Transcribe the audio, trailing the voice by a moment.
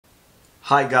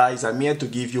Hi guys, I'm here to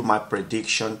give you my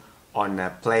prediction on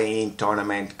a play-in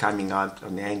tournament coming out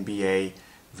on the NBA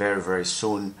very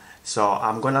soon. So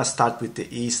I'm gonna start with the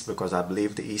East because I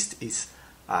believe the East is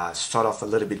sort of a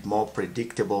little bit more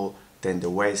predictable than the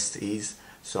West is.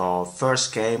 So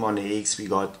first game on the East, we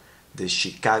got the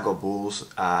Chicago Bulls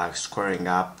squaring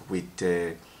up with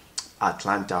the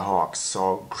Atlanta Hawks.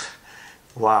 So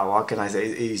wow, what can I say?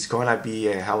 It's gonna be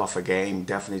a hell of a game.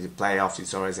 Definitely, the playoffs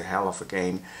is always a hell of a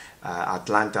game.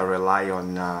 Atlanta rely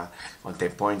on their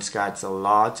point guards a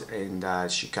lot,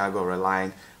 and Chicago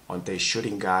relying on their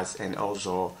shooting guards and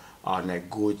also on a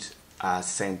good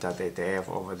center that they have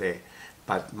over there.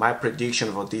 But my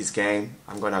prediction for this game,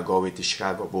 I'm gonna go with the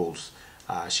Chicago Bulls.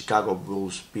 Chicago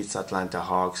Bulls beats Atlanta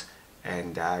Hawks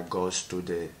and goes to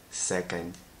the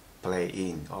second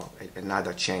play-in, or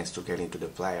another chance to get into the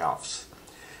playoffs.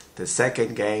 The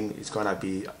second game is going to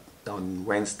be on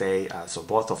Wednesday, so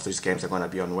both of these games are going to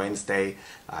be on Wednesday,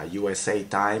 USA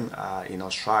time. In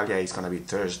Australia, it's going to be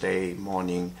Thursday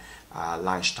morning,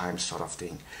 lunchtime sort of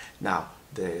thing. Now,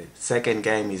 the second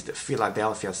game is the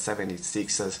Philadelphia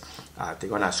 76ers. They're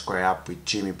going to square up with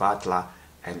Jimmy Butler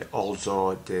and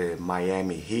also the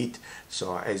Miami Heat.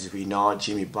 So as we know,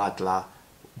 Jimmy Butler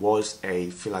was a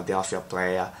Philadelphia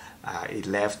player. He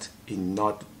left in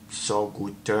not so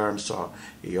good terms, so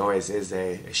he always has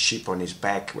a chip on his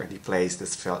back when he plays the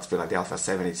Philadelphia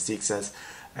 76ers,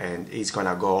 and he's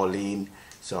gonna go all in.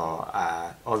 So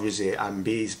obviously Embiid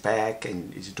is back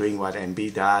and he's doing what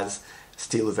Embiid does,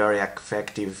 still very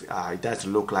effective. It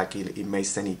doesn't look like he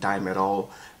missed any time at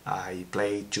all. He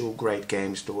played two great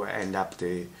games to end up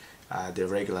the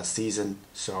regular season,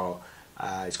 so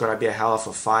it's gonna be a hell of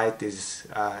a fight. Is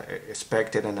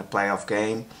expected in a playoff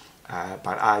game.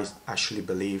 But I actually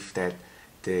believe that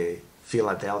the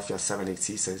Philadelphia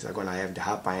 76ers are going to have the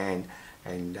upper hand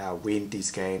and win this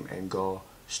game and go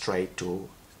straight to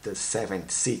the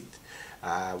 7th seed.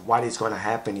 What is going to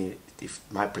happen if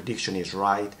my prediction is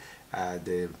right,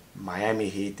 the Miami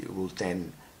Heat will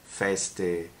then face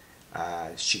the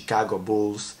Chicago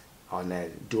Bulls on a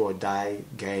do-or-die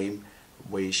game,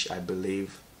 which I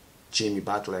believe Jimmy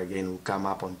Butler again will come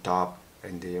up on top,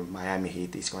 and the Miami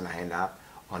Heat is going to end up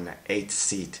on the 8th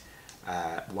seed,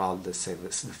 while the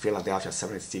Philadelphia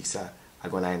 76ers are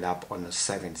going to end up on the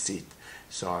 7th seed.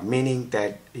 So meaning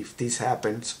that if this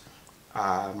happens,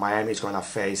 Miami is going to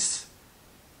face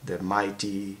the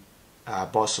mighty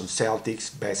Boston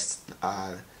Celtics,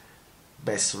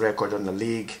 best record on the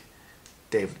league.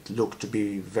 They look to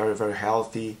be very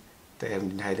healthy. They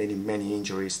haven't had many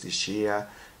injuries this year.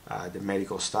 The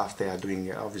medical staff, they are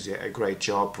doing obviously a great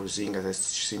job. Porzingis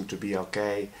seems to be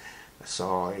okay.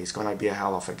 So it's going to be a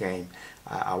hell of a game.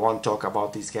 I won't talk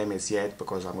about this game as yet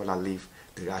because I'm going to leave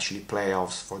the actually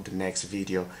playoffs for the next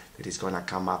video that is going to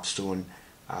come up soon,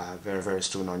 very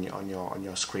soon on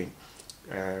your screen.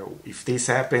 If this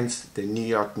happens, the New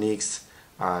York Knicks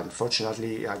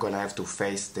unfortunately are going to have to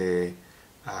face the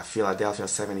Philadelphia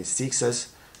 76ers.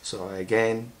 So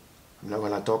again, I'm not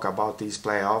going to talk about this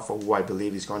playoff or who I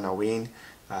believe is going to win,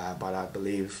 but I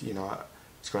believe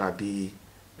it's going to be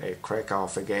a cracker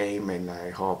of a game, and I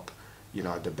hope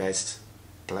the best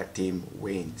team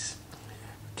wins.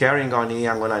 Carrying on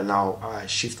here, I'm gonna now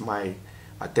shift my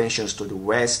attentions to the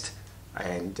West,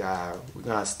 and we're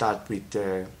gonna start with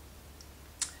the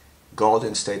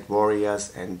Golden State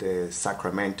Warriors and the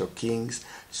Sacramento Kings.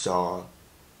 So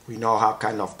we know how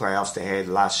kind of playoffs they had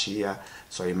last year,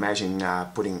 so imagine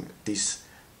putting this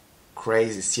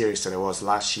crazy series that it was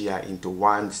last year into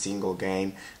one single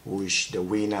game, which the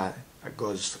winner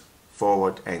goes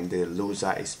forward and the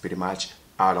loser is pretty much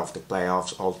out of the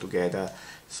playoffs altogether.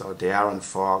 So the Aaron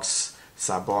Fox,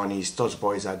 Sabonis, those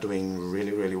boys are doing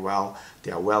really well.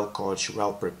 They are well coached,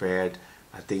 well prepared.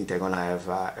 I think they're gonna have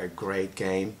a great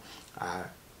game,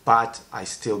 but I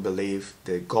still believe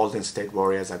the Golden State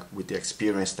Warriors, with the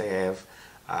experience they have,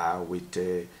 with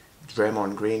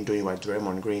Draymond Green doing what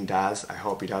Draymond Green does, I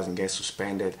hope he doesn't get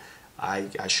suspended. I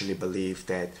actually believe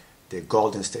that the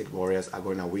Golden State Warriors are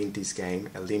going to win this game,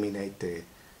 eliminate the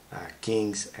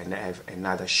Kings, and have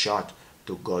another shot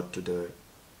to go to the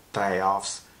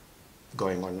playoffs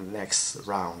going on the next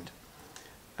round.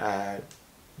 The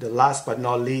last but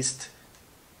not least,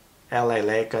 LA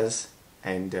Lakers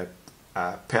and the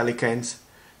Pelicans.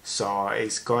 So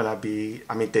it's going to be,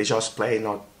 they just played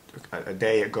not a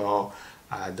day ago.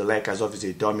 The Lakers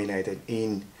obviously dominated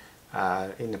in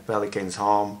the Pelicans'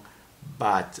 home.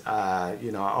 But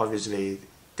obviously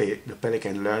the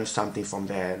Pelicans learned something from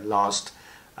their loss,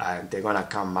 and they're gonna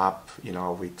come up,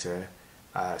 with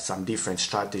some different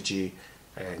strategy.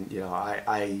 And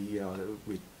I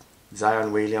with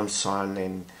Zion Williamson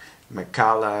and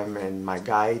McCallum and my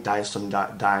guy Dyson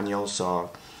Daniel.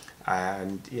 So,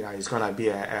 and it's gonna be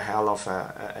a hell of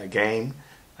a game,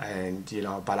 and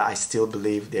but I still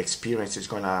believe the experience is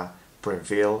gonna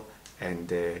prevail, and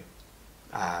the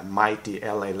mighty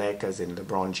LA Lakers and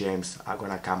LeBron James are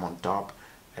gonna come on top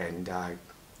and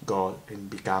go and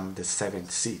become the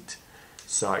 7th seed.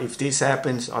 So if this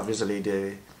happens, obviously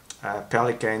the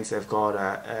Pelicans have got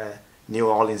New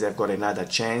Orleans have got another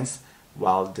chance,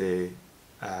 while the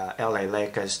LA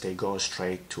Lakers, they go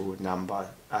straight to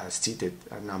seated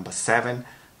number 7,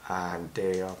 and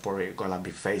they are probably gonna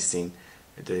be facing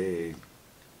the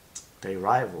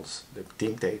rivals, the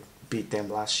team they beat them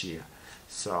last year.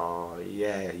 So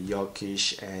yeah,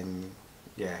 Jokic and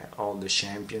all the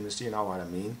champions, you know what I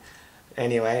mean.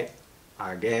 Anyway,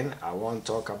 again, I won't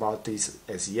talk about this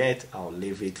as yet. I'll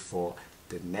leave it for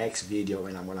the next video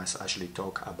when I'm gonna actually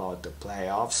talk about the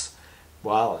playoffs.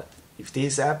 Well, if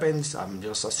this happens, I'm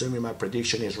just assuming my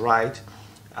prediction is right.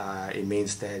 It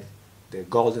means that the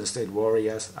Golden State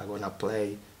Warriors are gonna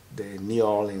play the New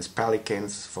Orleans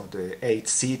Pelicans for the 8th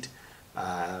seed.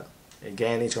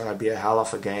 Again, it's gonna be a hell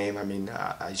of a game. I mean,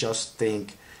 I just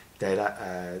think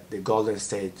that the Golden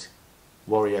State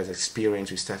Warriors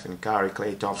experience with Stephen Curry,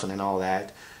 Klay Thompson, and all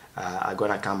that are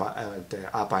gonna come at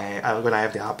the upper hand. Are gonna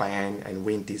have the upper hand and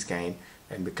win this game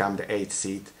and become the 8th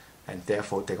seed, and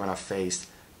therefore they're gonna face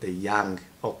the young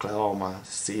Oklahoma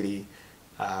City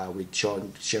with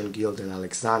Sean Gilden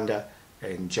Alexander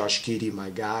and Josh Giddey,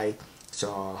 my guy.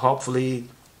 So hopefully,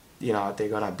 they're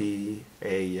gonna be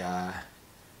a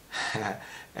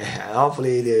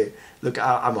hopefully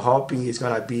I'm hoping it's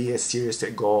gonna be a series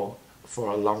that go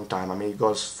for a long time. I mean, it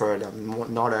goes further,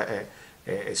 not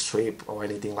a sweep or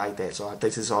anything like that. So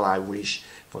this is all I wish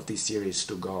for this series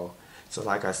to go. So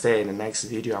like I said, in the next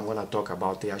video, I'm gonna talk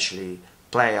about the actually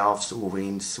playoffs, who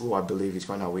wins, who I believe is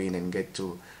gonna win and get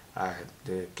to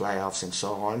the playoffs and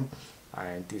so on.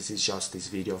 And this is just this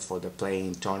video for the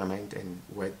play-in tournament, and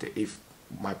if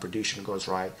my prediction goes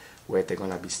right, where they're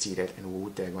gonna be seated and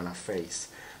who they're gonna face.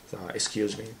 So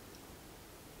excuse me.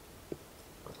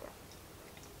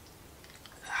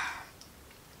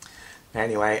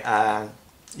 Anyway,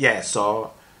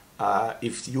 so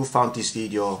if you found this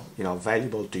video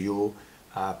valuable to you,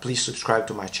 please subscribe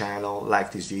to my channel,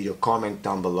 like this video, comment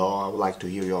down below. I would like to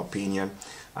hear your opinion.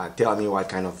 Tell me what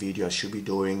kind of video I should be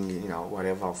doing,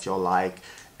 whatever of your like,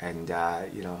 and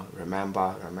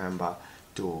remember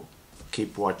to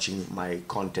keep watching my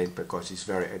content because it's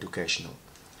very educational.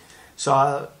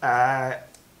 So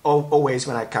always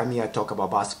when I come here, I talk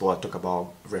about basketball, I talk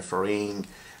about refereeing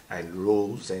and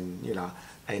rules, and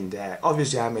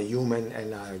obviously I'm a human,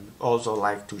 and I also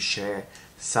like to share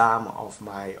some of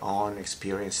my own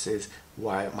experiences,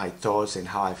 my thoughts and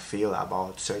how I feel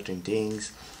about certain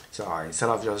things. So instead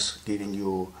of just giving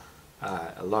you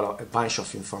a bunch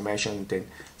of information, then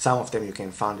some of them you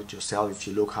can find it yourself if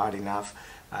you look hard enough.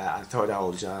 I thought I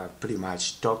would pretty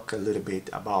much talk a little bit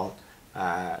about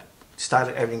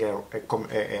start having a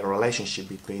relationship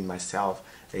between myself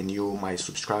and you, my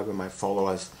subscribers, my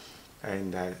followers,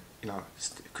 and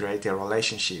create a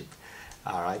relationship.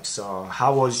 All right, so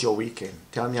how was your weekend?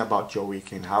 Tell me about your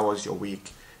weekend. How was your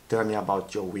week? Tell me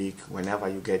about your week whenever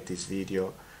you get this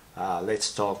video.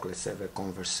 Let's talk, let's have a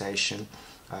conversation.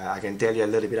 I can tell you a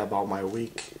little bit about my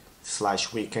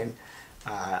weekend.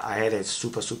 I had a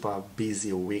super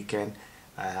busy weekend.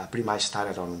 I pretty much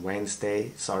started on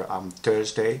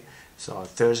Thursday. So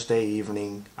Thursday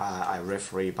evening, I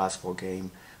referee basketball game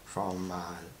from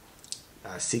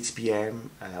 6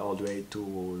 p.m. All the way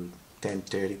to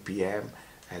 10:30 p.m.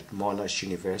 at Monash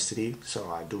University. So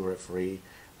I do referee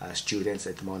students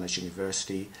at Monash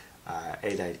University,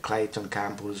 either at Clayton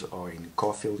campus or in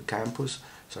Caulfield campus.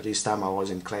 So this time I was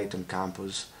in Clayton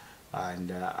campus,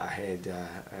 and I had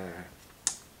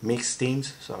mixed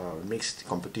teams, so mixed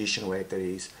competition where there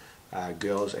is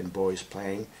girls and boys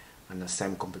playing in the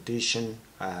same competition,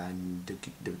 and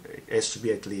it has to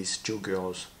be at least 2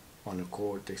 girls on the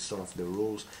court. That's sort of the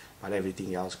rules, but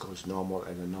everything else goes normal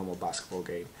in a normal basketball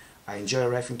game. I enjoy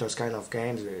refereeing those kind of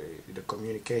games, the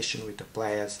communication with the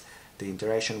players, the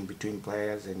interaction between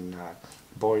players, and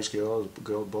boys, girls,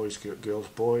 boys, girls,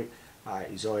 boy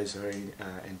is always very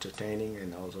entertaining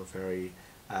and also very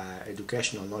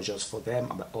educational, not just for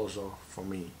them but also for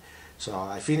me. So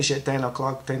I finished at 10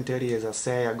 o'clock, 10:30 as I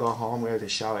say. I go home, had a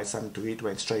shower, had something to eat,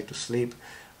 went straight to sleep.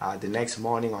 The next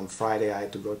morning on Friday I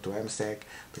had to go to MSEC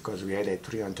because we had a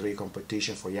 3-on-3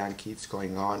 competition for young kids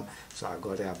going on. So I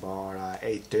got there about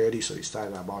 8:30, so it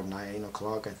started about 9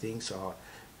 o'clock I think. So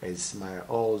It's my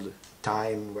old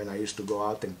time when I used to go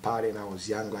out and party and I was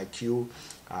young like you.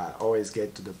 I always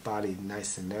get to the party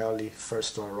nice and early,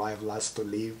 first to arrive, last to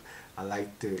leave. I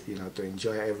like to, to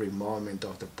enjoy every moment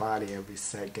of the party, every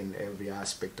second, every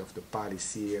aspect of the party,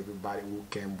 see everybody who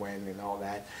came when and all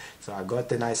that. So I got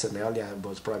there nice and early. I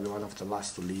was probably one of the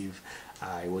last to leave.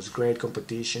 It was great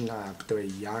competition, very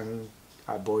young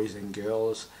boys and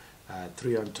girls.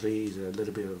 3-on-3 is a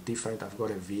little bit different. I've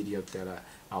got a video that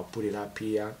I'll put it up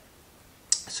here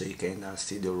so you can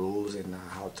see the rules and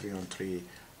how 3-on-3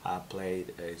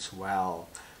 played as well.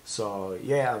 So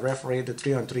yeah, I refereed the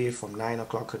 3-on-3 from 9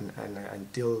 o'clock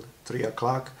until 3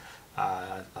 o'clock.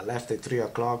 I left at 3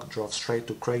 o'clock, drove straight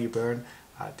to Craigieburn.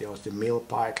 There was the Mill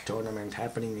Park tournament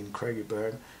happening in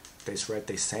Craigieburn. That's where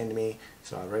they sent me.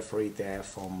 So I refereed there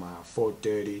from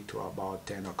 4:30 to about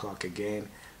 10 o'clock again.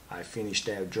 I finished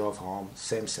there, drove home,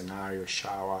 same scenario,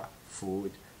 shower,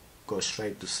 food, go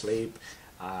straight to sleep.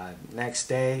 Next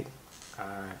day,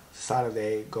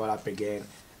 Saturday, got up again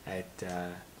at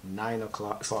 9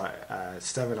 o'clock,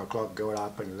 7 o'clock, got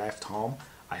up and left home.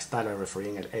 I started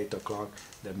refereeing at 8 o'clock,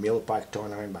 the Mill Park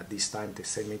tournament, but this time they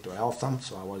sent me to Eltham,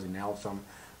 so I was in Eltham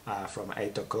from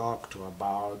 8 o'clock to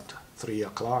about 3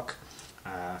 o'clock.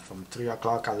 From 3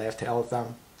 o'clock I left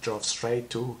Eltham, drove straight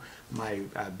to my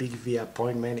Big V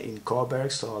appointment in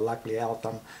Coburg. So luckily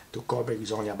Eltham to Coburg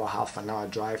is only about half an hour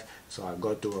drive. So I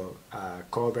got to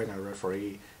Coburg and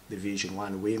referee Division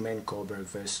 1 Women, Coburg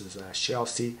versus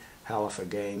Chelsea. Hell of a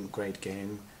game, great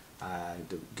game.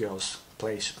 The girls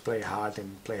play hard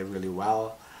and play really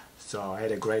well. So I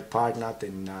had a great partner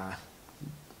and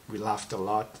we laughed a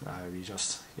lot. We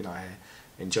just,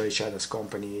 enjoy each other's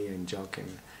company and joke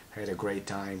and had a great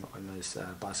time on this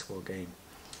basketball game.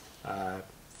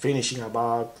 Finishing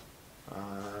about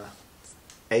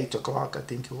 8 o'clock, I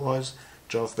think it was,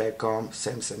 drove back home,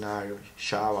 same scenario,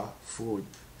 shower, food,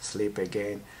 sleep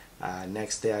again.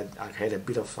 Next day I had a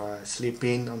bit of sleep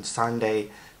in on Sunday,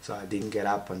 so I didn't get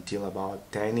up until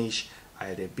about 10ish. I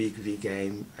had a Big V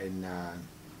game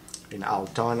in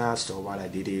Altona, so what I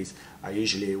did is I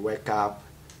usually wake up,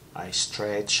 I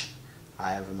stretch,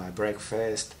 I have my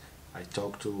breakfast, I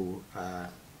talk to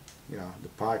the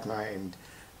partner and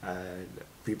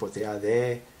people they are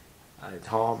there at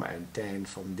home, and then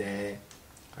from there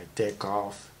I take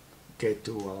off, get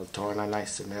to Altona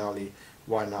nice and early.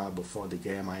 1 hour before the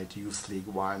game I had Youth League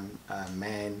 1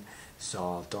 men, so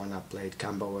Altona played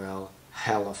Camberwell.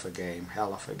 Hell of a game.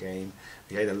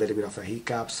 We had a little bit of a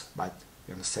hiccups, but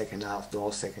in the second half, the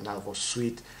whole second half was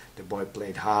sweet. The boy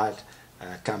played hard.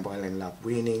 Camberwell ended up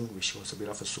winning, which was a bit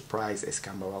of a surprise, as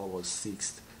Camberwell was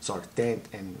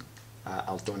 10th and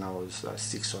Altona was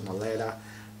 6th on the ladder.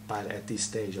 But at this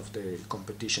stage of the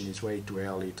competition, it's way too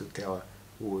early to tell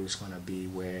who is going to be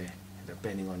where,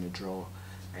 depending on the draw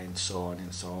and so on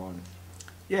and so on.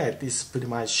 Yeah, this pretty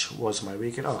much was my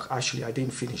weekend. Oh, actually I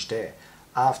didn't finish there.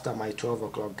 After my 12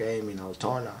 o'clock game in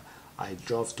Altona, I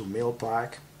drove to Mill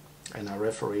Park and I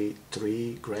refereed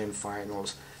 3 grand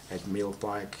finals at Mill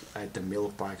Park, at the Mill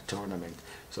Park tournament.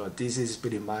 So this is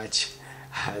pretty much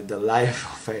the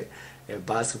life of a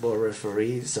basketball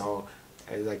referee. So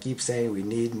as I keep saying, we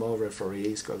need more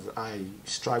referees, because I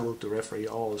struggle to referee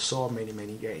so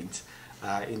many games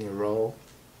in a row.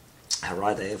 I'd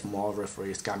rather have more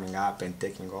referees coming up and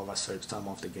taking over some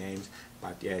of the games.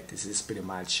 But yeah, this is pretty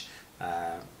much,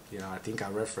 I think I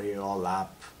referee all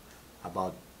up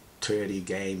about 30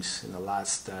 games in the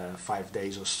last 5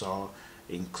 days or so,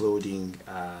 including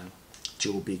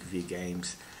 2 Big V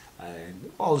games.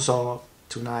 And also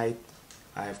tonight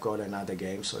I've got another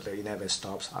game, so that it never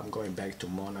stops. I'm going back to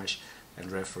Monash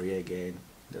and referee again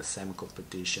the same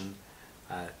competition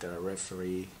that I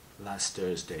referee last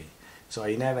Thursday. So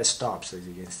it never stops, as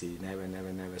you can see.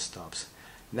 Never stops.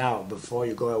 Now, before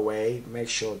you go away, make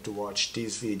sure to watch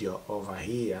this video over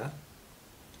here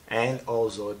and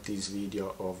also this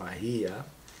video over here,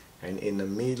 and in the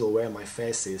middle where my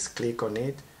face is, click on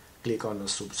it, click on the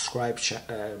subscribe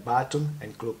button,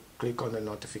 and click on the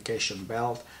notification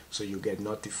bell so you get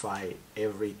notified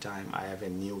every time I have a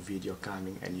new video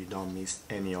coming and you don't miss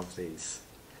any of these.